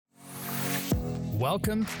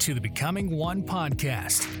Welcome to the Becoming One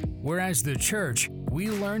podcast, where as the church,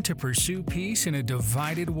 we learn to pursue peace in a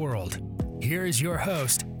divided world. Here is your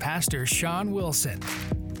host, Pastor Sean Wilson.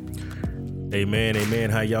 Amen,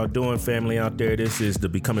 amen. How y'all doing, family out there? This is the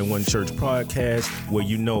Becoming One Church podcast, where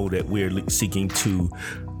you know that we're seeking to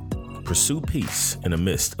pursue peace in the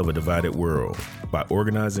midst of a divided world by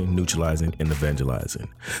organizing, neutralizing, and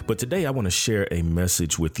evangelizing. But today I want to share a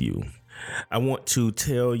message with you. I want to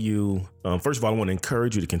tell you, first of all, I want to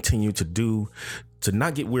encourage you to continue to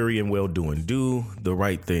not get weary in well doing. Do the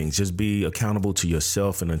right things. Just be accountable to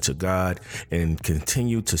yourself and unto God, and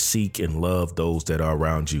continue to seek and love those that are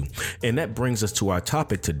around you. And that brings us to our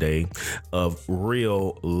topic today of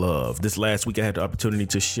real love. This last week, I had the opportunity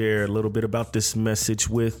to share a little bit about this message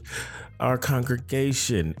with our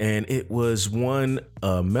congregation, and it was one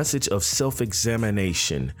message of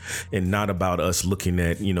self-examination and not about us looking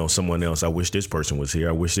at, someone else. I wish this person was here.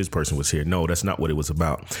 I wish this person was here. No, that's not what it was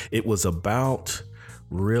about. It was about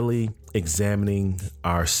really examining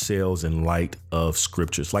ourselves in light of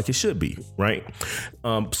scriptures, like it should be, right?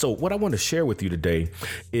 So what I want to share with you today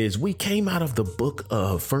is we came out of the book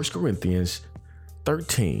of 1 Corinthians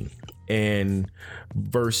 13 and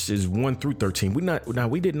verses 1 through 13.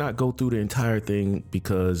 We did not go through the entire thing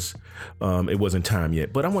because it wasn't time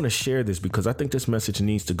yet. But I want to share this because I think this message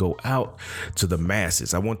needs to go out to the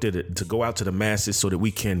masses. I want it to go out to the masses so that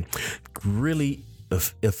we can really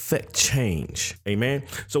affect change. Amen.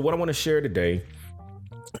 So what I want to share today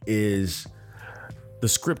is the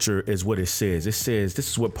scripture is what it says. It says, this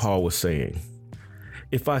is what Paul was saying.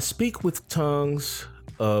 If I speak with tongues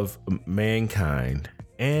of mankind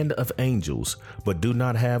and of angels, but do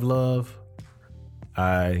not have love,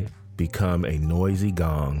 I become a noisy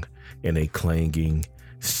gong and a clanging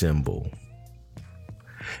cymbal.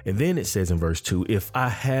 And then it says in verse 2, if I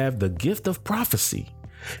have the gift of prophecy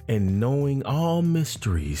and knowing all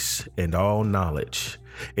mysteries and all knowledge,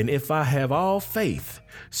 and if I have all faith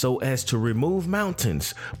so as to remove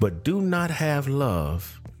mountains, but do not have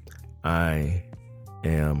love, I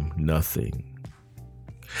am nothing.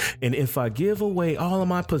 And if I give away all of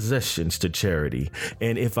my possessions to charity,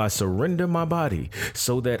 and if I surrender my body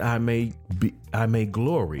so that I may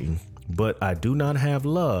glory, but I do not have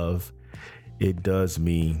love, it does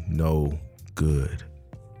me no good.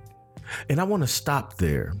 And I want to stop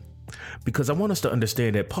there because I want us to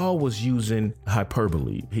understand that Paul was using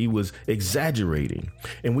hyperbole. He was exaggerating.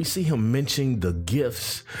 And we see him mentioning the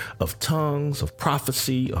gifts of tongues, of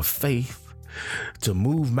prophecy, of faith, to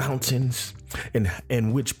move mountains,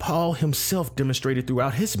 and which Paul himself demonstrated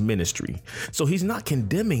throughout his ministry. So he's not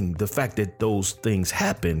condemning the fact that those things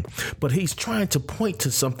happen, but he's trying to point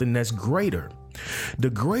to something that's greater. The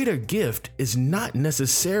greater gift is not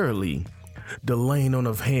necessarily the laying on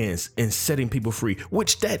of hands and setting people free,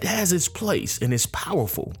 which that has its place and is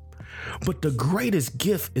powerful. But the greatest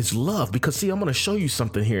gift is love, because see, I'm going to show you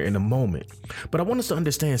something here in a moment. But I want us to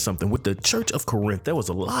understand something. With the Church of Corinth, there was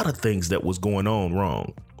a lot of things that was going on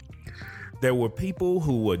wrong. There were people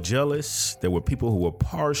who were jealous. There were people who were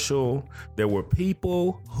partial. There were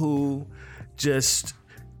people who just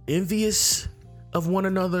envious of one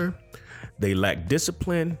another. They lacked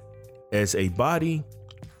discipline as a body.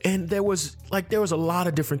 And there was a lot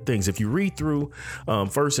of different things. If you read through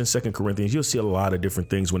 1st and 2nd Corinthians, you'll see a lot of different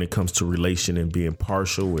things when it comes to relation and being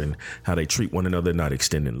partial and how they treat one another, not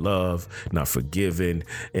extending love, not forgiving,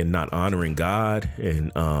 and not honoring God,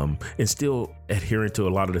 and still adhering to a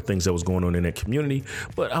lot of the things that was going on in that community.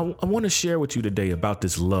 But I want to share with you today about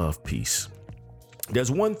this love piece. There's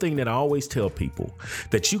one thing that I always tell people,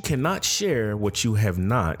 that you cannot share what you have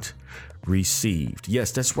not received.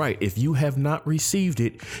 Yes, that's right. If you have not received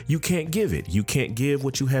it, you can't give it. You can't give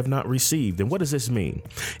what you have not received. And what does this mean?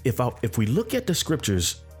 If we look at the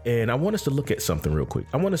scriptures, and I want us to look at something real quick.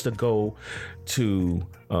 I want us to go to,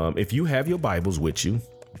 if you have your Bibles with you,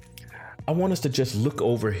 I want us to just look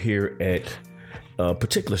over here at a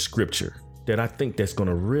particular scripture that I think that's going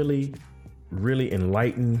to really, really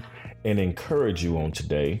enlighten and encourage you on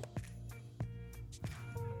today.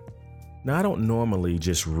 Now, I don't normally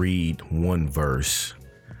just read one verse,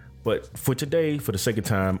 but for today, for the sake of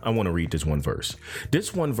time, I want to read this one verse.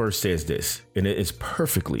 This one verse says this, and it is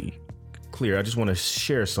perfectly clear. I just want to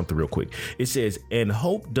share something real quick. It says, and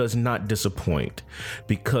hope does not disappoint,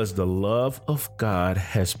 because the love of God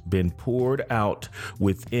has been poured out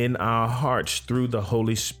within our hearts through the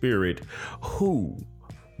Holy Spirit, who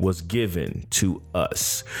was given to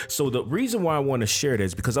us. So the reason why I want to share that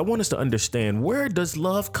is because I want us to understand, where does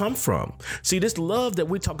love come from? See, this love that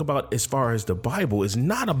we talk about as far as the Bible is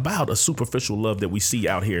not about a superficial love that we see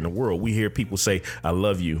out here in the world. We hear people say, I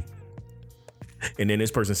love you. And then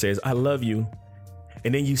this person says, I love you.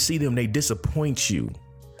 And then you see them, they disappoint you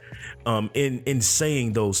in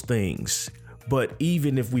saying those things. But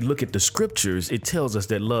even if we look at the scriptures, it tells us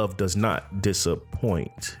that love does not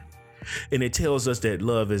disappoint. And it tells us that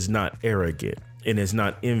love is not arrogant and is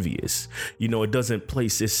not envious. You know, it doesn't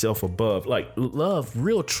place itself above. Like love,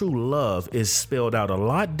 real true love is spelled out a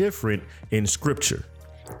lot different in scripture.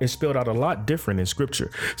 It's spelled out a lot different in scripture.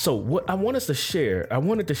 So what I want us to share, I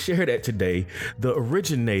wanted to share that today, the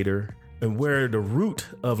originator and where the root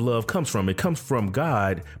of love comes from. It comes from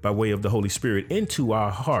God by way of the Holy Spirit into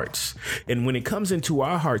our hearts. And when it comes into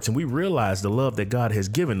our hearts and we realize the love that God has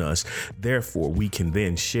given us, therefore we can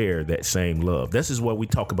then share that same love. This is what we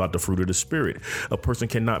talk about, the fruit of the Spirit. A person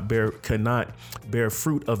cannot bear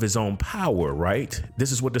fruit of his own power, right?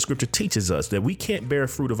 This is what the scripture teaches us, that we can't bear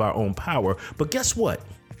fruit of our own power. But guess what?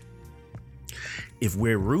 If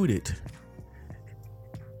we're rooted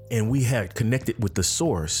and we have connected with the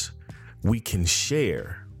source, we can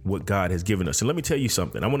share what God has given us. And let me tell you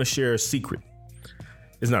something. I want to share a secret.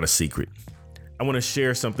 It's not a secret. I want to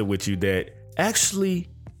share something with you that actually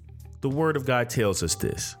the word of God tells us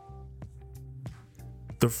this.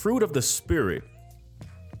 The fruit of the Spirit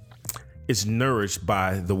is nourished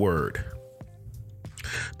by the word.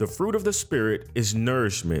 The fruit of the Spirit is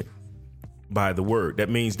nourishment by the word. That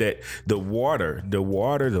means that the water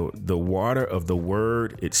of the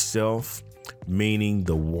word itself, meaning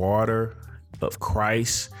the water of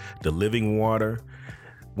Christ, the living water.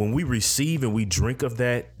 When we receive and we drink of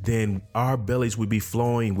that, then our bellies will be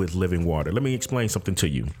flowing with living water. Let me explain something to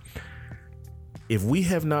you. If we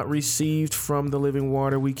have not received from the living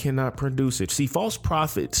water, we cannot produce it. See, false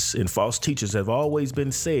prophets and false teachers have always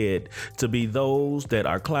been said to be those that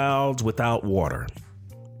are clouds without water.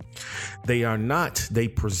 They are not. They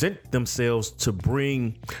present themselves to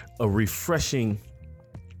bring a refreshing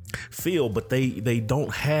feel, but they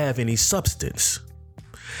don't have any substance.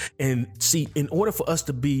 And see, in order for us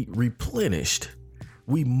to be replenished,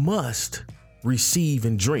 we must receive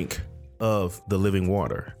and drink of the living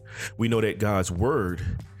water. We know that God's word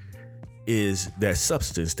is that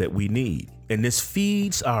substance that we need, and this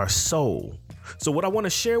feeds our soul. So what I want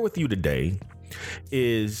to share with you today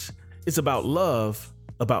is it's about love,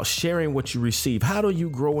 about sharing what you receive. How do you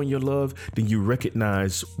grow in your love? Then you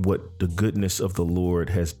recognize what the goodness of the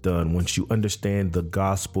Lord has done. Once you understand the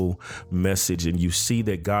gospel message and you see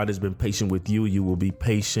that God has been patient with you, you will be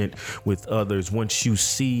patient with others. Once you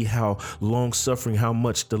see how long-suffering, how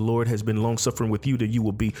much the Lord has been long-suffering with you, then you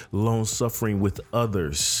will be long-suffering with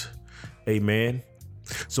others. Amen.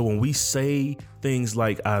 So when we say things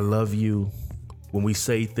like, I love you, when we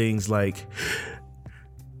say things like,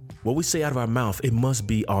 what we say out of our mouth, it must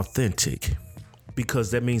be authentic,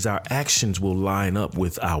 because that means our actions will line up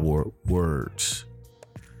with our words.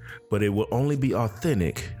 But it will only be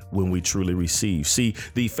authentic when we truly receive. See,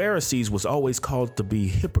 the Pharisees was always called to be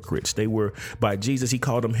hypocrites. They were, by Jesus, he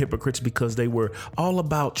called them hypocrites because they were all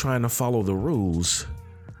about trying to follow the rules,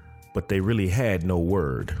 but they really had no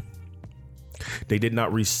word. They did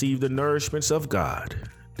not receive the nourishments of God.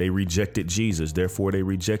 They rejected Jesus. Therefore, they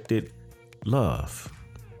rejected love.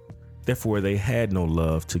 Therefore, they had no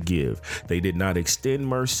love to give. They did not extend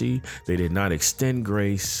mercy. They did not extend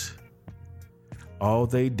grace. All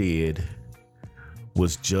they did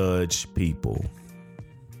was judge people.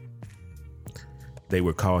 They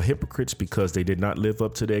were called hypocrites because they did not live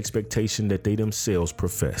up to the expectation that they themselves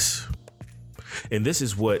profess. And this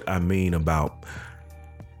is what I mean about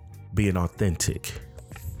being authentic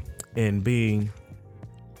and being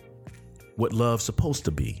what love's supposed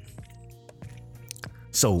to be.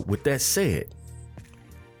 So with that said,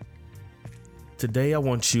 today I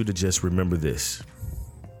want you to just remember this.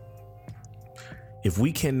 If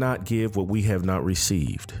we cannot give what we have not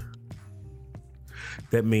received,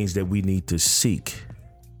 that means that we need to seek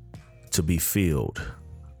to be filled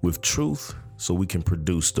with truth so we can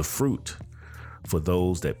produce the fruit for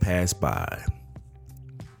those that pass by.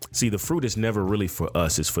 See, the fruit is never really for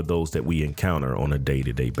us. It's for those that we encounter on a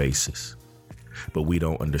day-to-day basis. But we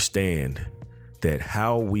don't understand that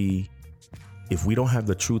if we don't have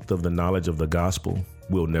the truth of the knowledge of the gospel,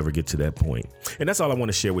 we'll never get to that point. And that's all I want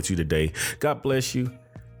to share with you today. God bless you.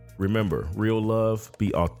 Remember, real love,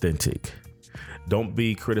 be authentic. Don't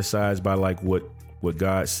be criticized by like what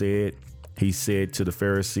God said. He said to the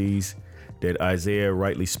Pharisees that Isaiah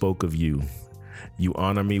rightly spoke of you. You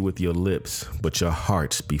honor me with your lips, but your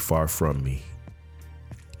hearts be far from me.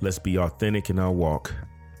 Let's be authentic in our walk.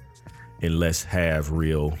 And let's have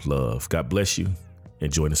real love. God bless you,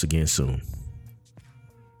 and join us again soon.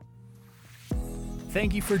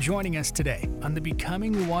 Thank you for joining us today on the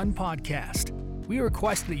Becoming One podcast. We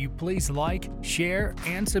request that you please like, share,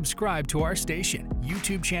 and subscribe to our station,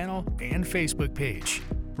 YouTube channel, and Facebook page.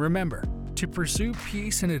 Remember, to pursue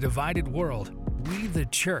peace in a divided world, we, the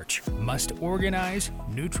church, must organize,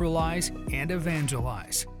 neutralize, and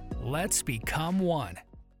evangelize. Let's become one.